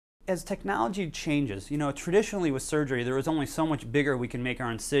as technology changes, traditionally with surgery, there was only so much bigger we can make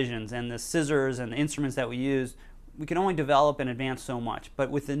our incisions, and the scissors and the instruments that we use, we can only develop and advance so much. But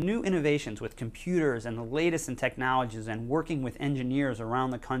with the new innovations, with computers and the latest in technologies and working with engineers around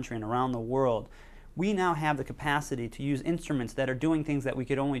the country and around the world, we now have the capacity to use instruments that are doing things that we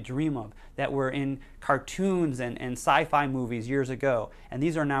could only dream of, that were in cartoons and sci-fi movies years ago. And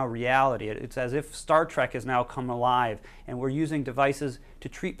these are now reality. It's as if Star Trek has now come alive, and we're using devices to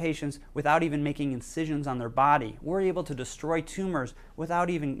treat patients without even making incisions on their body. We're able to destroy tumors without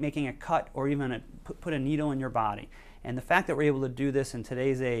even making a cut or even put a needle in your body. And the fact that we're able to do this in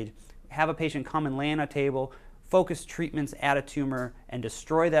today's age, have a patient come and lay on a table, focus treatments at a tumor and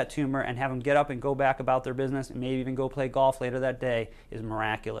destroy that tumor and have them get up and go back about their business and maybe even go play golf later that day is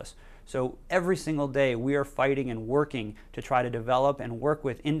miraculous. So every single day we are fighting and working to try to develop and work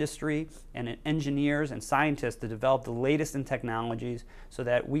with industry and engineers and scientists to develop the latest in technologies so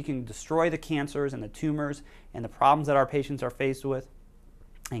that we can destroy the cancers and the tumors and the problems that our patients are faced with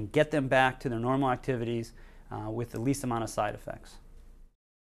and get them back to their normal activities with the least amount of side effects.